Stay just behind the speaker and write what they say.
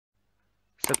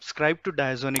Subscribe to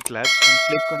Diazonic Labs and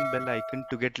click on bell icon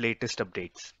to get latest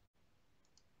updates.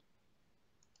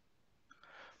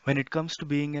 When it comes to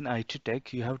being an IT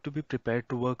tech, you have to be prepared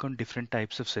to work on different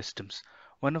types of systems.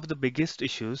 One of the biggest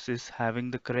issues is having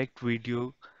the correct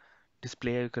video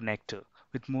display connector.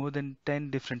 With more than 10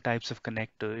 different types of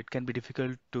connector, it can be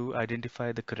difficult to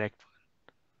identify the correct one.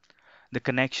 The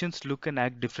connections look and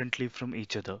act differently from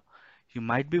each other. You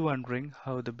might be wondering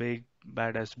how the big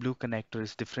badass blue connector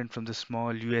is different from the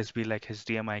small USB like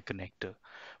HDMI connector,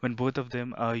 when both of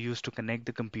them are used to connect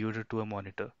the computer to a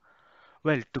monitor.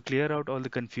 Well, to clear out all the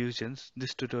confusions,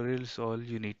 this tutorial is all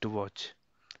you need to watch.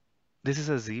 This is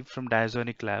Azeeb from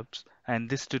Diazonic Labs, and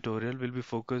this tutorial will be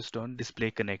focused on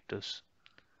display connectors.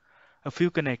 A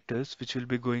few connectors which we'll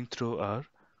be going through are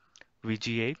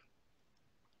VGA,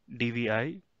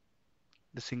 DVI,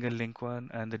 the single link one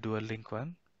and the dual link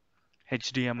one,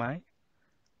 HDMI,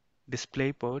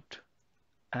 DisplayPort,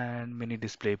 and mini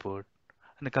DisplayPort,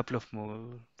 and a couple of more,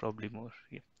 probably more.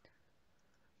 Yeah.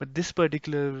 But this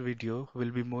particular video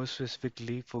will be more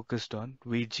specifically focused on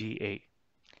VGA.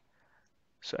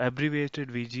 So abbreviated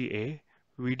VGA,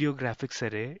 Video Graphics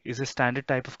Array, is a standard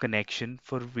type of connection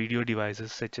for video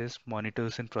devices such as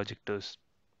monitors and projectors.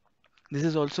 This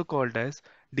is also called as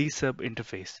D-sub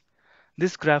interface.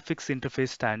 This graphics interface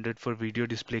standard for video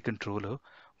display controller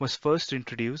was first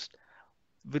introduced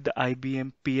with the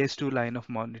IBM PS2 line of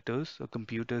monitors or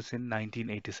computers in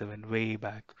 1987, way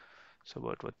back. So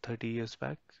about what, 30 years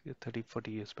back? Yeah, 30,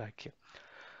 40 years back, yeah.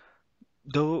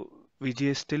 Though VGA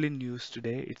is still in use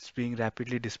today, it's being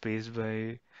rapidly displaced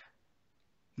by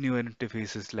newer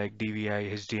interfaces like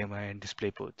DVI, HDMI, and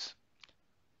DisplayPorts.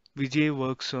 VGA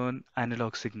works on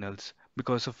analog signals,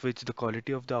 because of which the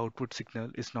quality of the output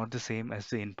signal is not the same as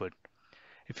the input.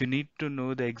 If you need to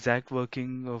know the exact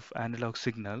working of analog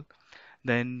signal,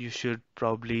 then you should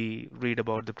probably read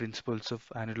about the principles of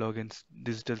analog and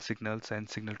digital signals and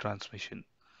signal transmission.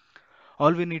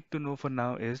 All we need to know for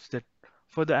now is that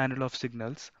for the analog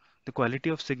signals, the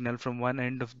quality of signal from one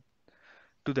end of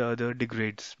to the other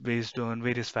degrades based on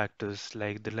various factors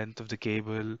like the length of the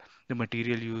cable, the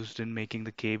material used in making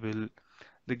the cable,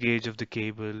 the gauge of the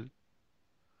cable,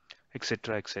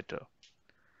 etc. etc.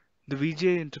 The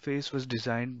VGA interface was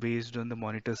designed based on the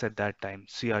monitors at that time,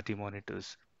 CRT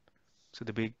monitors. So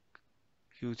the big,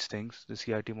 huge things, the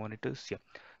CRT monitors, yeah.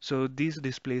 So these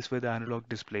displays were the analog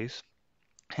displays,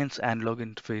 hence analog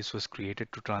interface was created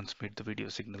to transmit the video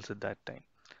signals at that time.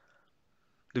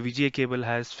 The VGA cable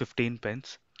has 15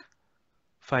 pins,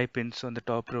 5 pins on the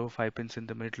top row, 5 pins in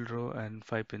the middle row, and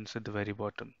 5 pins at the very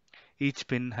bottom. Each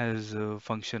pin has a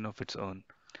function of its own.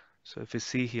 So if you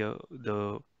see here,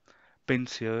 the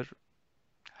pins here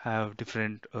have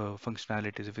different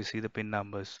functionalities if you see the pin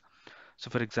numbers. So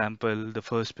for example, the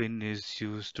first pin is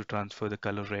used to transfer the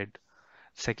color red,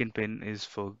 second pin is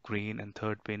for green, and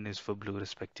third pin is for blue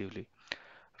respectively.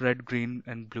 Red, green,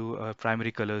 and blue are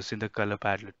primary colors in the color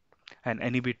palette, and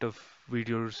any bit of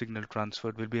video signal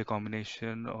transferred will be a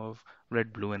combination of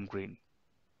red, blue, and green.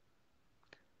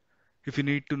 If you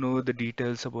need to know the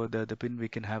details about the other pin, we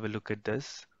can have a look at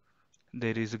this.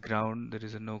 There is a ground, there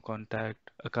is a no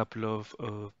contact, a couple of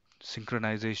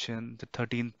synchronization. The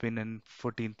 13th pin and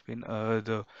 14th pin are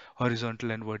the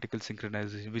horizontal and vertical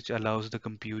synchronization, which allows the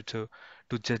computer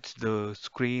to judge the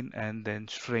screen and then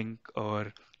shrink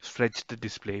or stretch the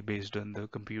display based on the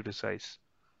computer size.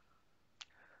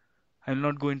 I'll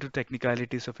not go into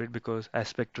technicalities of it because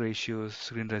aspect ratios,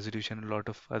 screen resolution, a lot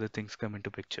of other things come into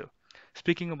picture.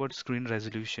 Speaking about screen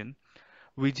resolution,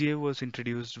 VGA was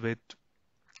introduced with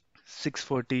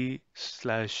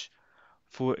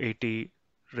 640/480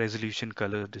 resolution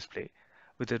color display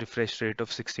with a refresh rate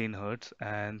of 16 Hz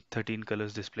and 13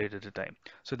 colors displayed at a time.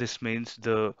 So this means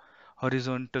the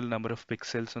horizontal number of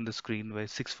pixels on the screen were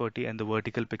 640 and the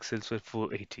vertical pixels were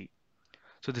 480.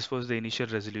 So this was the initial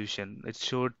resolution. It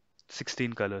showed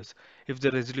 16 colors. If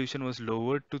the resolution was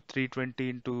lowered to 320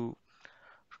 into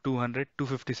 200,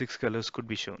 256 colors could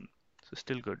be shown. So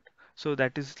still good. So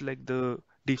that is like the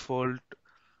default,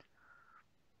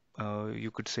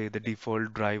 you could say the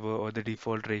default driver or the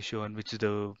default ratio on which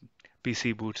the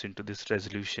PC boots into this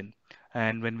resolution.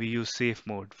 And when we use safe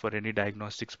mode for any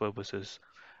diagnostics purposes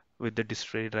with the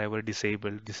display driver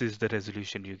disabled, this is the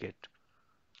resolution you get.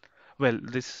 Well,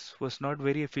 this was not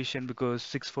very efficient because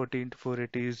 640 into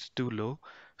 480 is too low.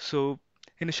 So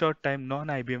in a short time,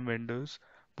 non-IBM vendors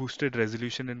boosted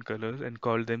resolution and colors and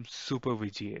called them Super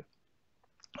VGA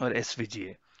or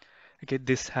SVGA. Okay,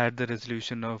 this had the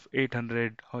resolution of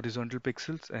 800 horizontal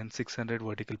pixels and 600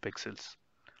 vertical pixels.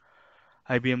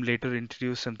 IBM later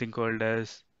introduced something called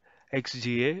as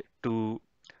XGA to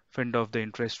fend off the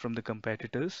interest from the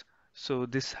competitors. So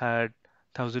this had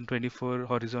 1024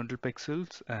 horizontal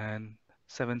pixels and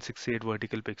 768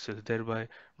 vertical pixels, thereby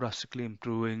drastically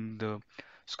improving the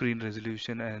screen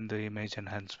resolution and the image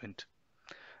enhancement.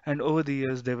 And over the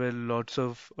years, there were lots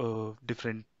of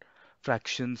different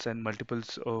fractions and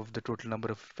multiples of the total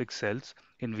number of pixels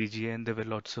in VGA, and there were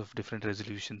lots of different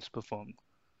resolutions performed.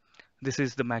 This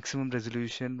is the maximum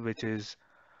resolution which is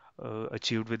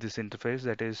achieved with this interface,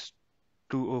 that is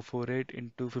 2048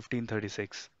 into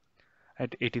 1536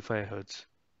 at 85 Hz,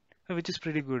 which is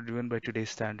pretty good even by today's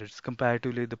standards.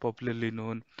 Comparatively, the popularly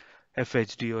known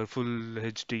FHD or Full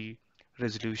HD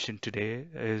resolution today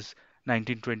is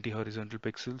 1920 horizontal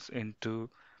pixels into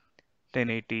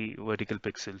 1080 vertical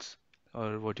pixels,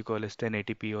 or what you call as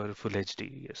 1080p or Full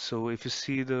HD. Yes. So if you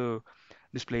see the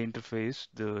display interface,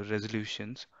 the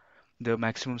resolutions, the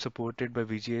maximum supported by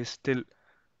VGA is still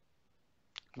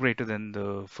greater than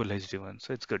the Full HD one,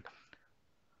 so it's good.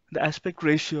 The aspect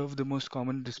ratio of the most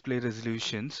common display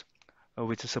resolutions,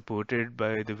 which is supported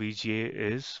by the VGA,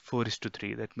 is 4 is to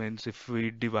 3. That means if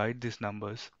we divide these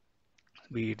numbers,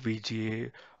 be it VGA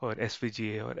or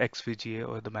SVGA or XVGA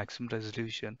or the maximum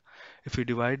resolution, if we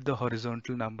divide the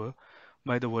horizontal number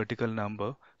by the vertical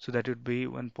number, so that would be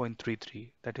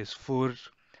 1.33. That is four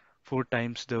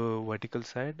times the vertical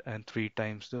side and 3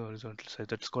 times the horizontal side.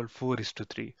 That's called 4 is to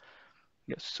 3.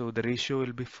 Yes, so the ratio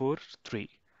will be 4, 3.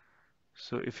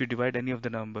 So if you divide any of the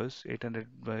numbers, 800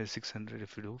 by 600,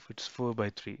 if you do, it's 4 by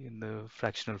 3 in the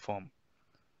fractional form.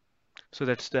 So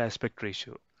that's the aspect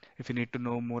ratio. If you need to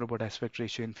know more about aspect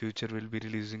ratio in future, we'll be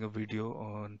releasing a video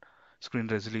on screen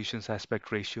resolutions,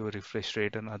 aspect ratio, refresh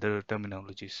rate, and other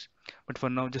terminologies. But for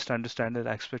now, just understand that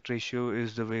aspect ratio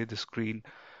is the way the screen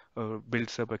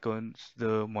builds up against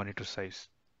the monitor size.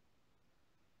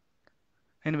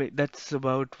 Anyway, that's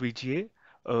about VGA.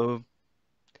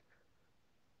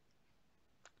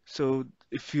 So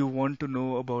if you want to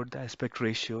know about the aspect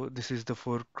ratio, this is the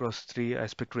 4 cross 3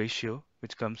 aspect ratio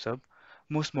which comes up.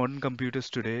 Most modern computers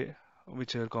today,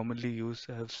 which are commonly used,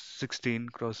 have 16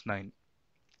 cross 9,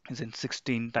 as in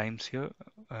 16 times here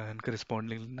and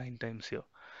correspondingly 9 times here.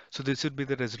 So this would be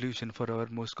the resolution for our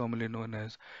most commonly known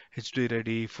as HD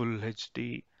Ready, Full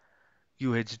HD,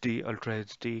 UHD, Ultra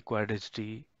HD, Quad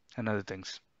HD, and other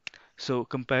things. So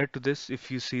compared to this, if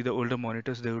you see the older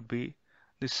monitors, they would be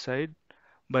this side,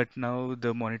 but now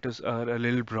the monitors are a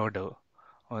little broader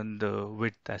on the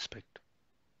width aspect.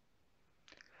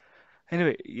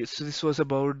 Anyway, yes, so this was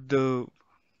about the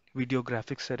video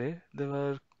graphics array. There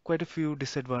are quite a few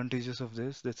disadvantages of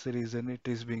this. That's the reason it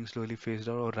is being slowly phased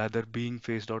out, or rather being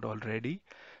phased out already.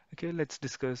 Okay, let's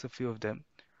discuss a few of them.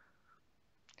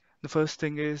 The first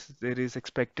thing is there is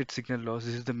expected signal loss.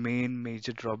 This is the main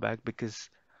major drawback because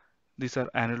these are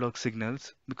analog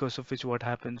signals, because of which what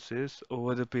happens is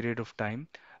over the period of time,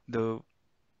 the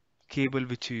cable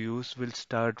which you use will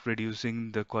start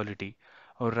reducing the quality,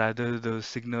 or rather the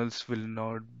signals will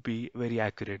not be very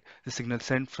accurate. The signal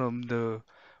sent from the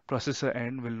processor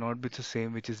end will not be the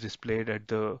same which is displayed at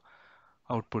the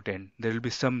output end. There will be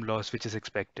some loss which is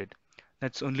expected.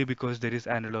 That's only because there is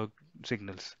analog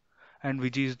signals. And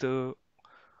which is the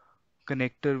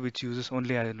connector which uses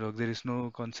only analog. There is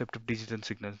no concept of digital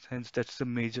signals. Hence, that's the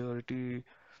majority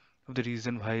of the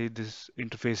reason why this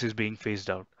interface is being phased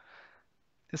out.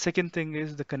 The second thing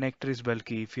is the connector is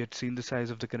bulky. If you had seen the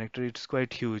size of the connector, it's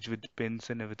quite huge with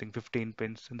pins and everything, 15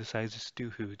 pins, and the size is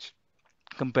too huge.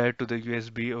 Compared to the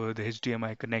USB or the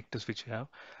HDMI connectors which you have,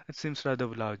 it seems rather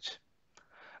large.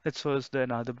 That's first the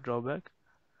another drawback.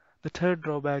 The third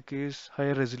drawback is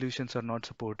higher resolutions are not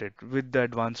supported. With the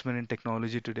advancement in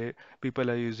technology today,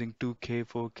 people are using 2K,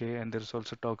 4K, and there's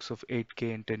also talks of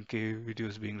 8K and 10K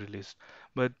videos being released.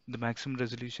 But the maximum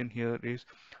resolution here is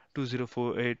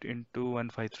 2048 into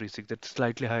 1536. That's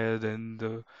slightly higher than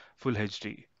the full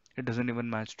HD. It doesn't even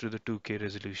match to the 2K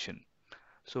resolution.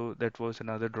 So that was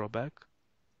another drawback.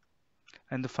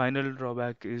 And the final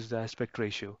drawback is the aspect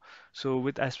ratio. So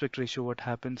with aspect ratio, what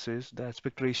happens is the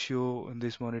aspect ratio in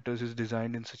these monitors is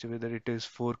designed in such a way that it is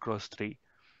 4 cross 3.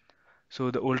 So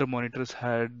the older monitors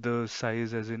had the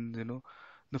size as in,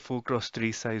 the 4 cross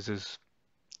 3 sizes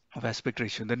of aspect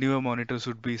ratio. The newer monitors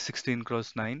would be 16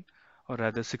 cross 9, or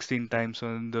rather 16 times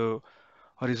on the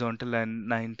horizontal and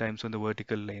 9 times on the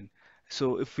vertical lane.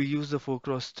 So if we use the 4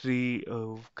 cross 3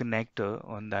 connector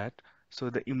on that, so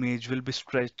the image will be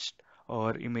stretched,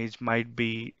 or image might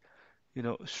be,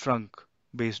 shrunk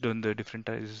based on the different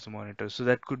sizes of the monitor. So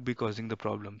that could be causing the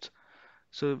problems.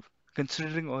 So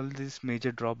considering all these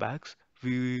major drawbacks,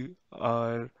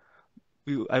 I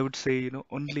would say,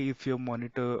 only if your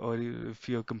monitor or if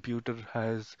your computer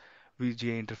has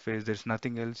VGA interface, there's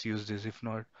nothing else, use this. If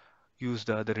not, use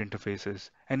the other interfaces.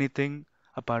 Anything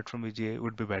apart from VGA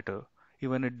would be better.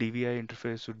 Even a DVI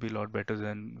interface would be a lot better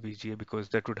than VGA because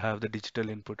that would have the digital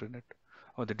input in it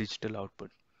or the digital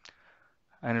output.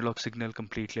 Analog signal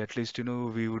completely. At least,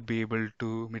 we would be able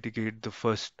to mitigate the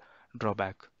first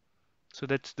drawback. So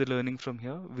that's the learning from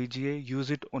here. VGA,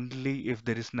 use it only if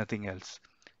there is nothing else.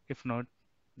 If not,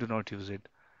 do not use it.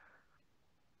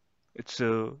 It's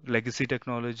a legacy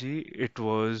technology. It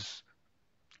was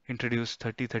introduced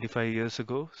 30, 35 years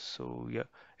ago. So yeah,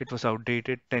 it was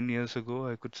outdated 10 years ago,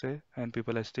 I could say, and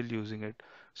people are still using it.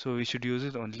 So we should use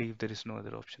it only if there is no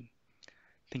other option.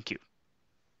 Thank you.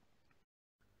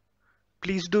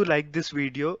 Please do like this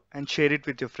video and share it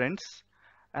with your friends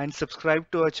and subscribe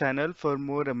to our channel for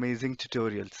more amazing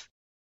tutorials.